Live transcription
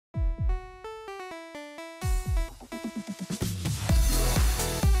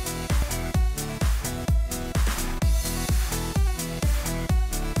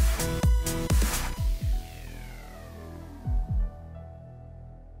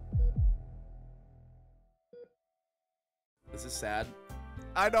this is sad.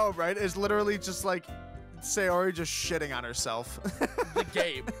 I know, right? It's literally just like Sayori just shitting on herself. The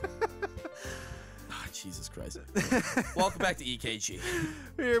game. Oh, Jesus Christ. Welcome back to EKG.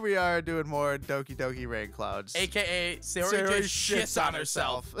 Here we are doing more Doki Doki RainClouds. AKA Sayori just shits on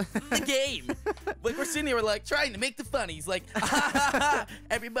herself. The game. Like, we're sitting here, we're like, trying to make the funnies. Like, ha ha ha,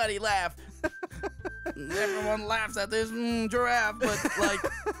 everybody laugh. Everyone laughs at this giraffe, but, like,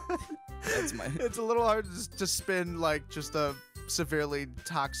 that's my... It's a little hard to spin, like, just a severely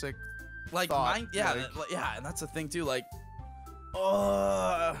toxic like thought. Mine, yeah, yeah, and that's the thing, too, like,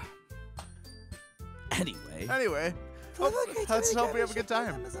 Anyway. Let's hope we have a good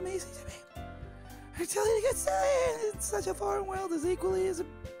time. It's amazing to me. I tell you to get started. It's such a foreign world as equally as a...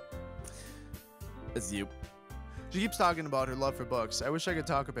 It's you. She keeps talking about her love for books. I wish I could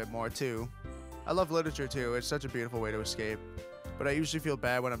talk a bit more, too. I love literature, too. It's such a beautiful way to escape. But I usually feel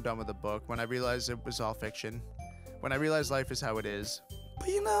bad when I'm done with a book, when I realize it was all fiction. When I realize life is how it is. But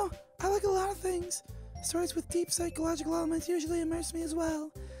you know, I like a lot of things. Stories with deep psychological elements usually immerse me as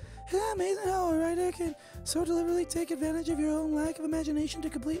well. It's amazing how a writer can so deliberately take advantage of your own lack of imagination to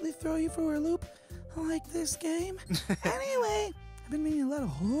completely throw you for a loop, like this game. Anyway, I've been reading a lot of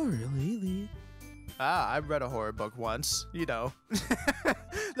horror lately. Ah, I've read a horror book once. You know.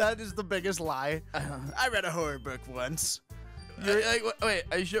 That is the biggest lie. I read a horror book once. Wait,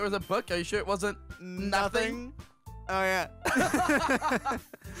 are you sure it was a book? Are you sure it wasn't nothing? Oh, yeah.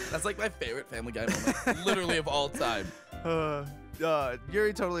 That's like my favorite Family Guy moment, literally of all time.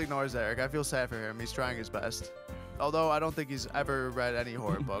 Yuri totally ignores Eric. I feel sad for him. He's trying his best. Although I don't think he's ever read any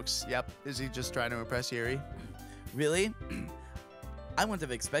horror books. Yep. Is he just trying to impress Yuri? Really? I wouldn't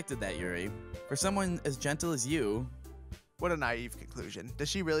have expected that, Yuri. For someone as gentle as you. What a naive conclusion. Does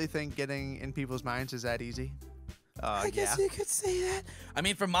she really think getting in people's minds is that easy? I guess you could say that. I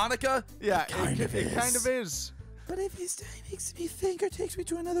mean, for Monika, yeah, it kind of is. But if his time makes me think or takes me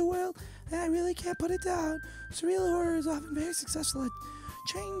to another world, then I really can't put it down. Surreal horror is often very successful at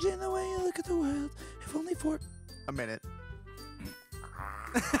changing the way you look at the world, if only for a minute.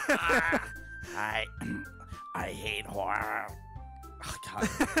 I hate horror. Oh, God.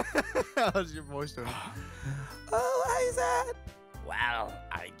 How's your voice doing? Oh, why is that? Well,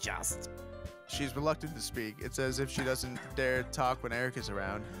 I just... She's reluctant to speak. It's as if she doesn't dare talk when Eric is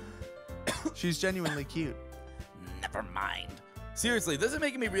around. She's genuinely cute. Never mind. Seriously, this is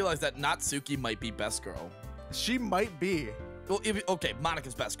making me realize that Natsuki might be best girl. She might be. Well, okay,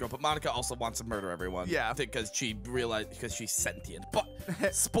 Monika's best girl, but Monika also wants to murder everyone. Yeah. Because because she's sentient. But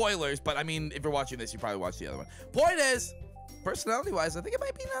spoilers, but I mean, if you're watching this, you probably watched the other one. Point is, personality-wise, I think it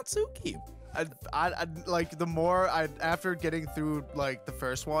might be Natsuki. I like the more after getting through like the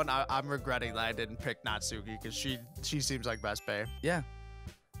first one, I'm regretting that I didn't pick Natsuki because she seems like best bae. Yeah.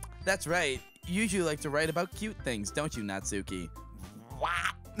 That's right. You usually like to write about cute things, don't you, Natsuki?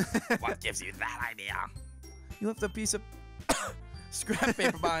 What? What gives you that idea? You left a piece of scrap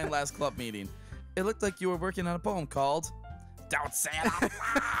paper behind last club meeting. It looked like you were working on a poem called Don't Say It Out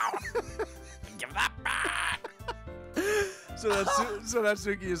Loud! Give that back! So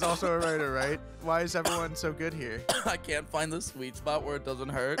Natsuki is also a writer, right? Why is everyone so good here? I can't find the sweet spot where it doesn't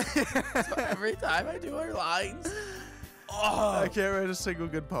hurt. So every time I do her lines... I can't write a single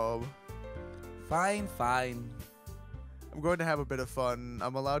good poem. Fine. I'm going to have a bit of fun.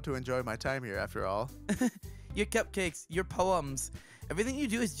 I'm allowed to enjoy my time here after all. Your cupcakes, your poems, everything you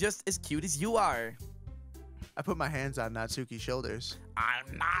do is just as cute as you are. I put my hands on Natsuki's shoulders.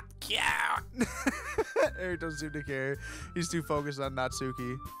 I'm not cute. Eric doesn't seem to care. He's too focused on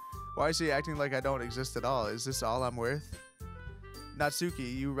Natsuki. Why is he acting like I don't exist at all? Is this all I'm worth?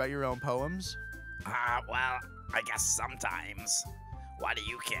 Natsuki, you write your own poems? Well, I guess sometimes. Why do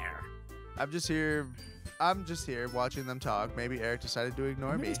you care? I'm just here watching them talk. Maybe Eric decided to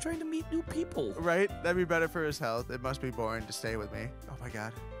ignore me. He's trying to meet new people. Right? That'd be better for his health. It must be boring to stay with me. Oh my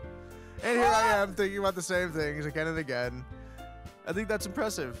god. And here I am thinking about the same things again and again. I think that's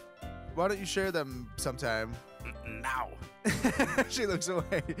impressive. Why don't you share them sometime? No. She looks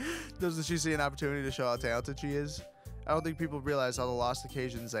away. Doesn't she see an opportunity to show how talented she is? I don't think people realize all the lost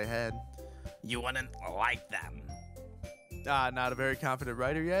occasions they had. You wouldn't like them. Not a very confident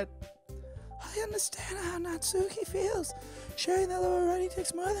writer yet? I understand how Natsuki feels. Sharing that love of writing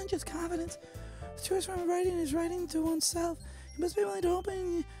takes more than just confidence. The truest form of writing is writing to oneself. You must be willing to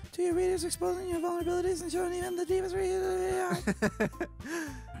open to your readers, exposing your vulnerabilities and showing even the deepest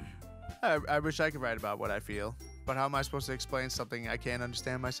I wish I could write about what I feel, but how am I supposed to explain something I can't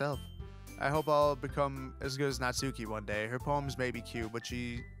understand myself? I hope I'll become as good as Natsuki one day. Her poems may be cute, but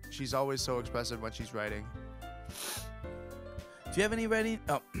she's always so expressive when she's writing. Do you have any writing?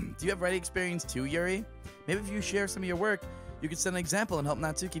 Oh, do you have writing experience too, Yuri? Maybe if you share some of your work, You could set an example and help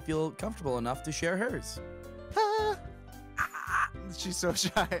Natsuki feel comfortable enough to share hers. She's so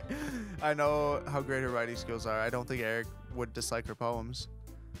shy. I know how great her writing skills are. I don't think Eric would dislike her poems.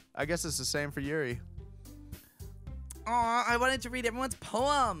 I guess it's the same for Yuri. Aw, I wanted to read everyone's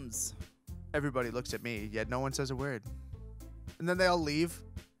poems. Everybody looks at me, yet no one says a word. And then they all leave.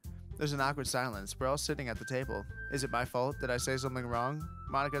 There's an awkward silence. We're all sitting at the table. Is it my fault? Did I say something wrong?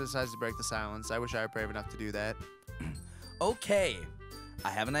 Monika decides to break the silence. I wish I were brave enough to do that. Okay, I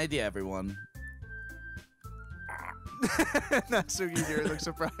have an idea, everyone. Natsuki here looks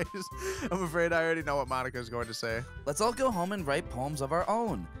surprised. I'm afraid I already know what Monika's going to say. Let's all go home and write poems of our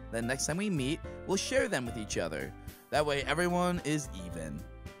own. Then next time we meet, we'll share them with each other. That way everyone is even.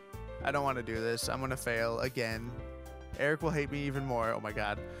 I don't want to do this. I'm going to fail again. Eric will hate me even more. Oh my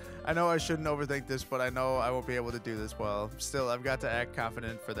god. I know I shouldn't overthink this, but I know I won't be able to do this well. Still, I've got to act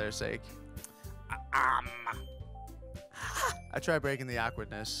confident for their sake. I try breaking the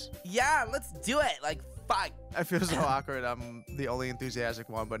awkwardness. Yeah, let's do it. Like, fuck. I feel so awkward. I'm the only enthusiastic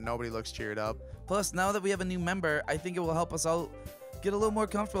one, but nobody looks cheered up. Plus, now that we have a new member, I think it will help us all get a little more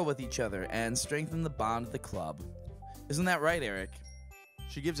comfortable with each other and strengthen the bond of the club. Isn't that right, Eric?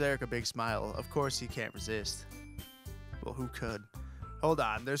 She gives Eric a big smile. Of course, he can't resist. Well, who could? Hold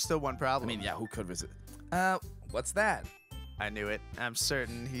on, there's still one I problem. mean, yeah, who could resist? What's that? I knew it. I'm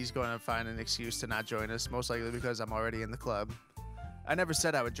certain he's going to find an excuse to not join us, most likely because I'm already in the club. I never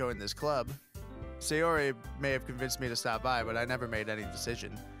said I would join this club. Sayori may have convinced me to stop by, but I never made any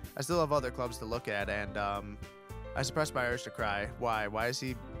decision. I still have other clubs to look at, and I suppressed my urge to cry. Why? Why is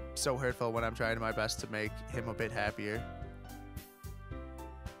he so hurtful when I'm trying my best to make him a bit happier?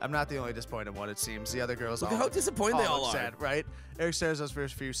 I'm not the only disappointed one, it seems. The other girls Look all at how disappointed they all look are. sad, right? Eric stares at us for a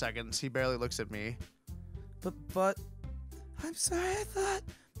few seconds. He barely looks at me. But, I'm sorry, I thought.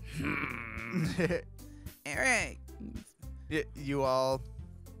 Eric. You all...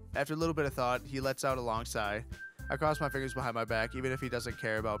 After a little bit of thought, he lets out a long sigh. I cross my fingers behind my back. Even if he doesn't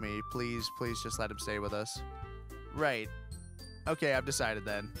care about me, please just let him stay with us. Right. Okay, I've decided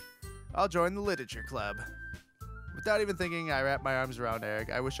then. I'll join the literature club. Without even thinking, I wrap my arms around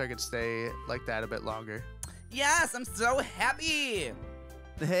Eric. I wish I could stay like that a bit longer. Yes, I'm so happy.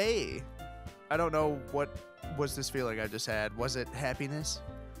 Hey! I don't know what was this feeling I just had. Was it happiness?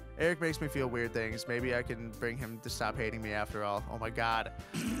 Eric makes me feel weird things. Maybe I can bring him to stop hating me after all. Oh my god.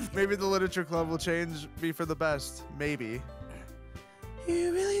 Maybe the literature club will change me for the best. Maybe.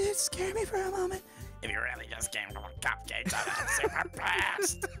 You really did scare me for a moment. If you really just came from a cupcake, I'm super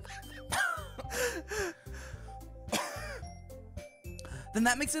pissed. Then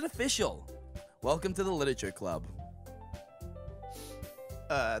that makes it official. Welcome to the literature club.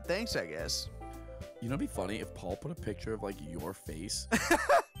 Thanks, I guess. You know, it'd be funny if Paul put a picture of like your face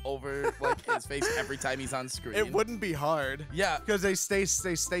over like his face every time he's on screen. It wouldn't be hard. Yeah, Because they stay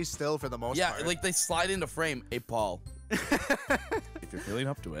still for the most part. yeah, like they slide into frame. Hey, Paul, if you're feeling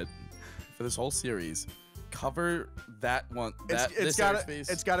up to it for this whole series, cover that one. It's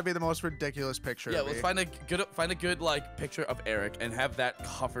gotta be the most ridiculous picture. Yeah, of let's me. find a good like picture of Eric and have that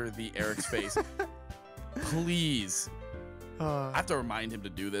cover the Eric's face. Please. I have to remind him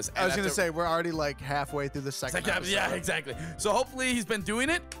to do this. I was gonna say we're already like halfway through the second episode. Yeah, exactly. So hopefully he's been doing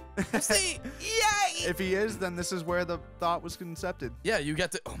it. We'll see. Yay! If he is, then this is where the thought was concepted. Yeah, you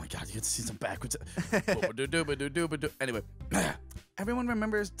get to. Oh my God, you get to see some backwards. Anyway, everyone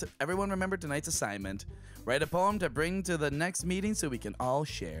remember tonight's assignment. Write a poem to bring to the next meeting so we can all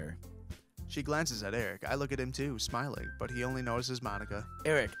share. She glances at Eric. I look at him too, smiling, but he only notices Monika.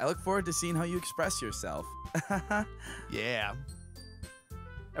 Eric, I look forward to seeing how you express yourself. Yeah.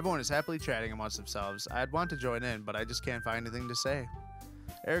 Everyone is happily chatting amongst themselves. I'd want to join in, but I just can't find anything to say.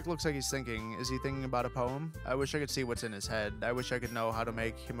 Eric looks like he's thinking. Is he thinking about a poem? I wish I could see what's in his head. I wish I could know how to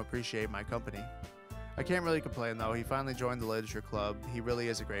make him appreciate my company. I can't really complain though. He finally joined the literature club. He really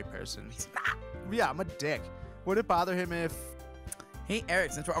is a great person. Yeah, I'm a dick. Would it bother him if... Hey,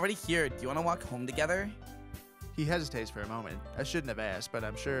 Eric, since we're already here, do you want to walk home together? He hesitates for a moment. I shouldn't have asked, but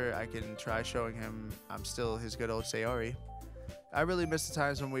I'm sure I can try showing him I'm still his good old Sayori. I really miss the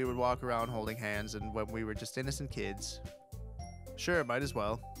times when we would walk around holding hands and when we were just innocent kids. Sure, might as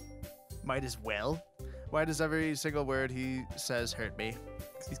well. Might as well? Why does every single word he says hurt me?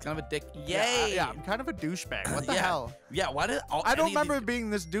 He's kind of a dick. Yay! Yeah, I'm kind of a douchebag. What the hell? Yeah, why did I don't remember being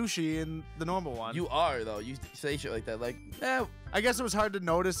this douchey in the normal one. You are, though. You say shit like that. Like, I guess it was hard to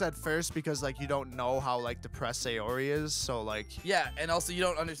notice at first because, like, you don't know how, like, depressed Sayori is, so, like... Yeah, and also you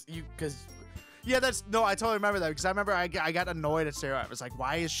don't understand, because... Yeah, no, I totally remember that, because I remember I got annoyed at Sayori. I was like,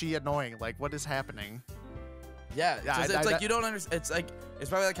 why is she annoying? Like, what is happening? Yeah, Yeah, it's I- like you don't understand. It's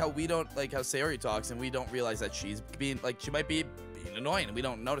probably like how we don't like how Sayori talks, and we don't realize that she's being like she might be being annoying, and we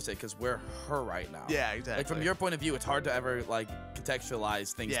don't notice it because we're her right now. Yeah, exactly. Like from your point of view, it's hard to ever like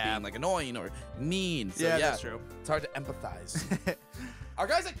contextualize things being like annoying or mean. So, yeah, that's true. It's hard to empathize. Our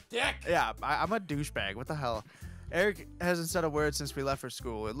guy's a dick. Yeah, I'm a douchebag. What the hell? Eric hasn't said a word since we left for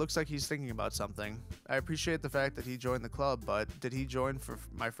school. It looks like he's thinking about something. I appreciate the fact that he joined the club, but did he join for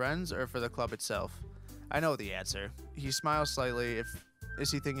my friends or for the club itself? I know the answer. He smiles slightly.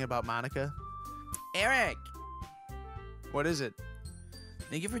 Is he thinking about Monika? Eric, What is it?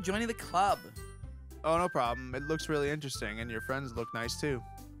 thank you for joining the club. Oh, no problem. It looks really interesting, and your friends look nice too.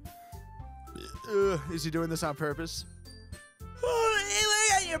 Is he doing this on purpose? Oh, hey,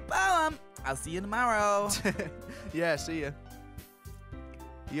 look at your poem. I'll see you tomorrow. Yeah, see ya.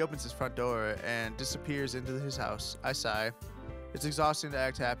 He opens his front door and disappears into his house. I sigh. It's exhausting to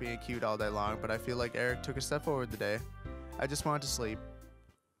act happy and cute all day long, but I feel like Eric took a step forward today. I just want to sleep.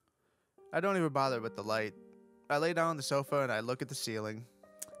 I don't even bother with the light. I lay down on the sofa and I look at the ceiling.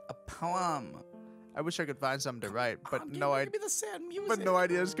 A poem. I wish I could find something to write, but Give no me idea. the sad music. But no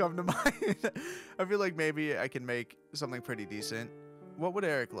ideas come to mind. I feel like maybe I can make something pretty decent. What would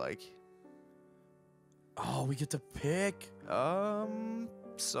Eric like? Oh, we get to pick.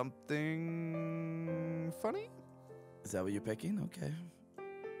 Something funny? Is that what you're picking? Okay.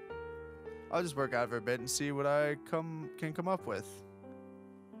 I'll just work out for a bit and see what I can come up with.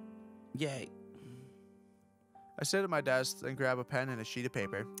 Yay. I sit at my desk and grab a pen and a sheet of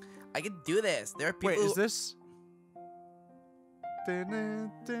paper. I can do this. There are people. Wait, who- is this?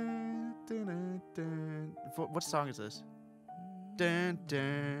 What song is this? Dun,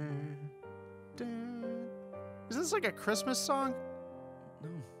 dun, dun. Is this like a Christmas song? No.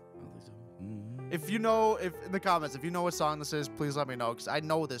 I don't think so. Mhm. If you know, if in the comments, if you know what song this is, please let me know because I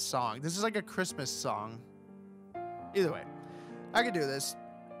know this song. This is like a Christmas song. Either way, I can do this.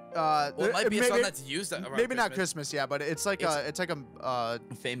 Well, it might be a song that's used around maybe not Christmas, yeah, but it's like It's- a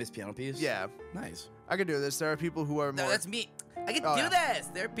famous piano piece. yeah. Nice. I can do this. There are people who are No, more. that's me. I can Oh, do yeah. this.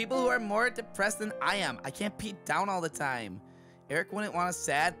 There are people who are more depressed than I am. I can't be down all the time. Eric wouldn't want a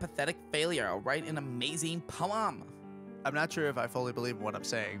sad, pathetic failure. I'll write an amazing poem. I'm not sure if I fully believe in what I'm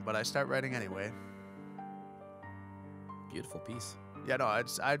saying, but I start writing anyway. Beautiful piece. Yeah, no, I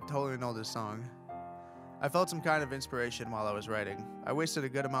totally know this song. I felt some kind of inspiration while I was writing. I wasted a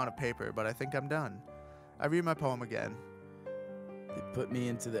good amount of paper, but I think I'm done. I read my poem again. They put me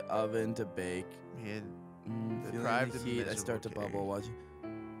into the oven to bake. Me Feeling Deprived the and heat, I start to miserable bubble. Watching.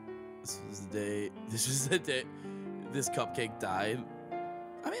 This was the day. This was the day. This cupcake died.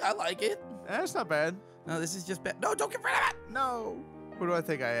 I mean, I like it. That's not bad. No, this is just bad. No, don't get rid of it. No. Who do I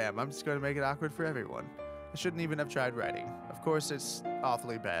think I am? I'm just going to make it awkward for everyone. I shouldn't even have tried writing. Of course, it's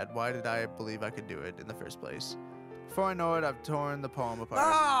awfully bad. Why did I believe I could do it in the first place? Before I know it, I've torn the poem apart.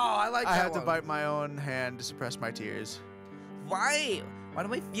 Oh, I like I that had to one. bite my own hand to suppress my tears. Why? Why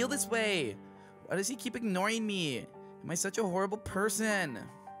do I feel this way? Why does he keep ignoring me? Am I such a horrible person?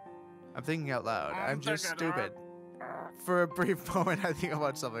 I'm thinking out loud. I'm just stupid. For a brief moment, I think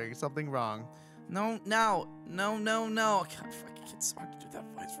about something wrong. No, no, no, no, no. I can't fucking get someone to do that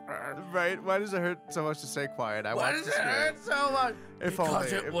voice. Right? Why does it hurt so much to stay quiet? I Why want does to it hurt so much? If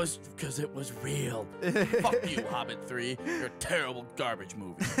Because only. it was real. Fuck you, Hobbit 3. You're a terrible garbage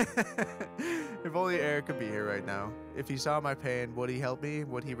movie. If only Eric could be here right now. If he saw my pain, would he help me?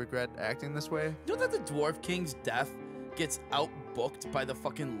 Would he regret acting this way? You know that the Dwarf King's death gets outbooked by the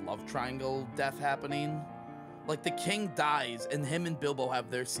fucking love triangle death happening? Like, the king dies, and him and Bilbo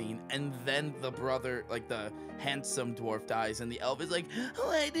have their scene, and then the brother, like, the handsome dwarf dies, and the elf is like,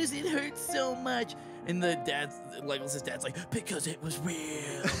 why does it hurt so much? And the Legolas' dad's like, because it was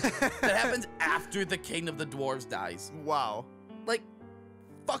real. That happens after the king of the dwarves dies. Wow. Like,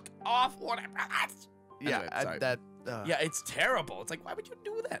 fuck off, whatever. Yeah, Anyway, sorry. Yeah, it's terrible. It's like, why would you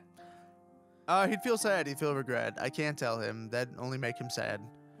do that? He'd feel sad. He'd feel regret. I can't tell him. That'd only make him sad.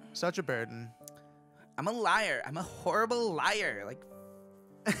 Such a burden. I'm a liar. I'm a horrible liar. Like,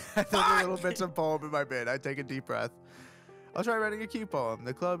 I think a little bits of poem in my bed. I take a deep breath. I'll try writing a cute poem.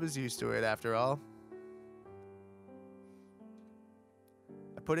 The club is used to it, after all.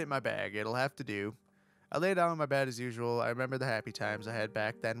 I put it in my bag. It'll have to do. I lay down on my bed as usual. I remember the happy times I had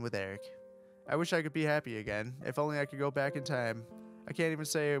back then with Eric. I wish I could be happy again. If only I could go back in time. I can't even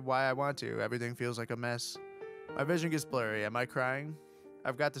say why I want to. Everything feels like a mess. My vision gets blurry. Am I crying?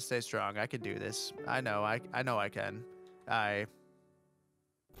 I've got to stay strong. I can do this. I know I can.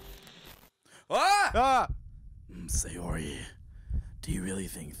 ah! Sayori, do you really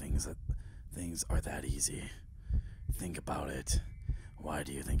think things are that easy? Think about it. Why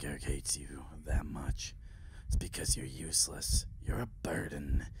do you think Eric hates you that much? It's because you're useless. You're a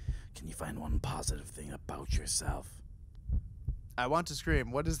burden. Can you find one positive thing about yourself? I want to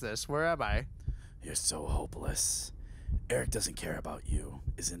scream. What is this? Where am I? You're so hopeless. Eric doesn't care about you.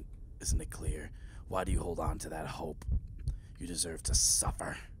 Isn't it clear? Why do you hold on to that hope? You deserve to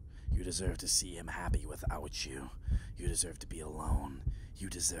suffer. You deserve to see him happy without you. You deserve to be alone. You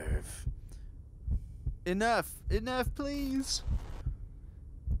deserve... Enough. Enough, please.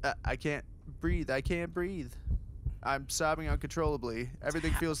 I can't breathe. I can't breathe. I'm sobbing uncontrollably.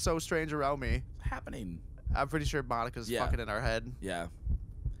 Everything feels so strange around me. What's happening? I'm pretty sure Monica's fucking in our head. Yeah.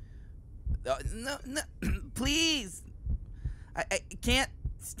 No, please. I can't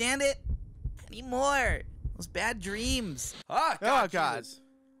stand it anymore. Those bad dreams. Oh, God. Jesus.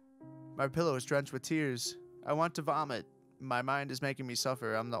 My pillow is drenched with tears. I want to vomit. My mind is making me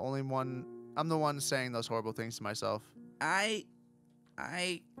suffer. I'm the one saying those horrible things to myself. I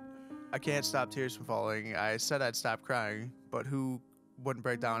can't stop tears from falling. I said I'd stop crying, but who wouldn't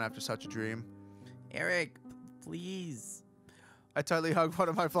break down after such a dream? Eric, please. I tightly hug one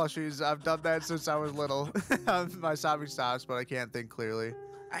of my plushies. I've done that since I was little. My sobbing stops, but I can't think clearly.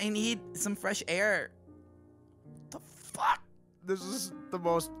 I need some fresh air. The fuck? This is the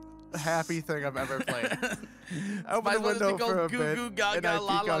most happy thing I've ever played. I open the window for a bit, and I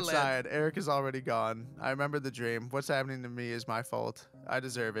peek outside. Eric is already gone. I remember the dream. What's happening to me is my fault. I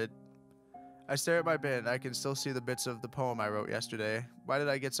deserve it. I stare at my bin. I can still see the bits of the poem I wrote yesterday. Why did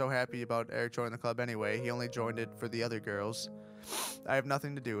I get so happy about Eric joining the club anyway? He only joined it for the other girls. I have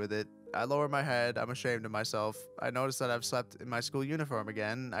nothing to do with it. I lower my head. I'm ashamed of myself. I notice that I've slept in my school uniform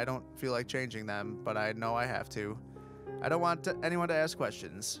again. I don't feel like changing them, but I know I have to. I don't want anyone to ask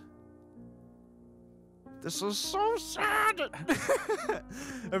questions. This is so sad.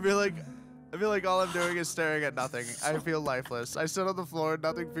 I feel like all I'm doing is staring at nothing. I feel lifeless. I sit on the floor.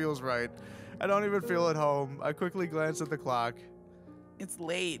 Nothing feels right. I don't even feel at home. I quickly glance at the clock. It's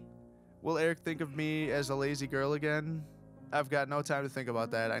late. Will Eric think of me as a lazy girl again? I've got no time to think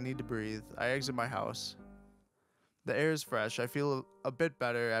about that. I need to breathe. I exit my house. The air is fresh. I feel a bit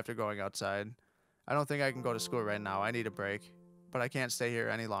better after going outside. I don't think I can go to school right now. I need a break. But I can't stay here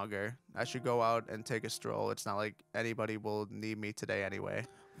any longer. I should go out and take a stroll. It's not like anybody will need me today anyway.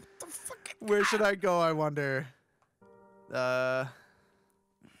 Where should I go, I wonder?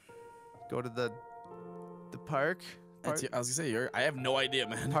 Go to the park? I was gonna say, I have no idea,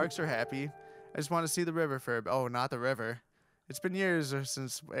 man. Parks are happy. I just want to see the river for... Oh, not the river. It's been years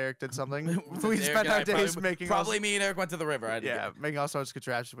since Eric did something. We spent our days making... Probably me and Eric went to the river. Making all sorts of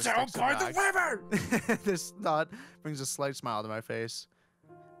contraptions. Don't go to the river! This thought brings a slight smile to my face.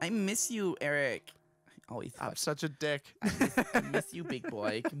 I miss you, Eric. I'm such a dick. I miss you, big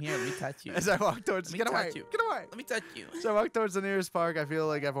boy. Come here, let me touch you. As I walk towards... Get away! Get away! Let me touch you. So I walk towards the nearest park. I feel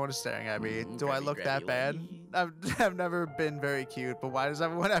like everyone is staring at me. Do I look that bad? I've never been very cute, but why does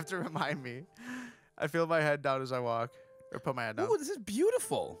everyone have to remind me? I feel my head down as I walk. Or put my head down. Ooh, this is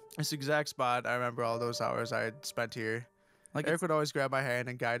beautiful. This exact spot, I remember all those hours I had spent here. Like Eric would always grab my hand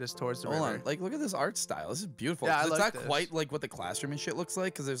and guide us towards the river. Hold on, like look at this art style. This is beautiful. Yeah, it's not quite like what the classroom and shit looks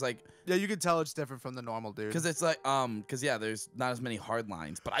like, because there's like... Yeah, you can tell it's different from the normal dude. Because it's like, there's not as many hard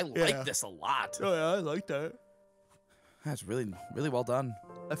lines, but I like this a lot. Oh yeah, I like that. That's really, really well done.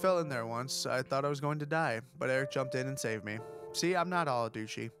 I fell in there once. I thought I was going to die, but Eric jumped in and saved me. See, I'm not all a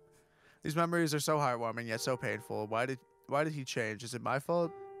douchey. These memories are so heartwarming yet so painful. Why did he change? Is it my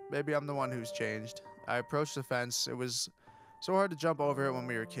fault? Maybe I'm the one who's changed. I approached the fence. It was so hard to jump over it when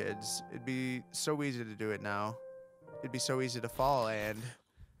we were kids. It'd be so easy to do it now. It'd be so easy to fall and...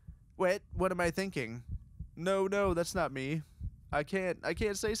 Wait, what am I thinking? No, that's not me. I can't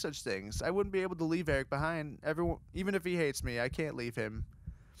say such things. I wouldn't be able to leave Eric behind. Everyone, even if he hates me, I can't leave him.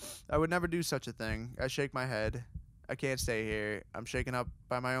 I would never do such a thing. I shake my head. I can't stay here. I'm shaken up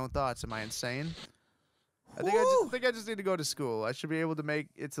by my own thoughts. Am I insane? I think I just need to go to school. I should be able to make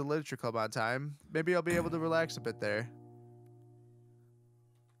it to the literature club on time. Maybe I'll be able to relax a bit there.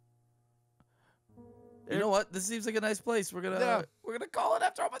 You know what? This seems like a nice place. We're gonna call it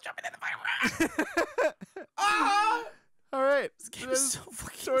after almost jumping in the fire. All right. This game is so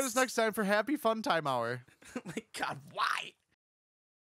fucking... Join us next time for Happy Fun Time Hour. My God, why?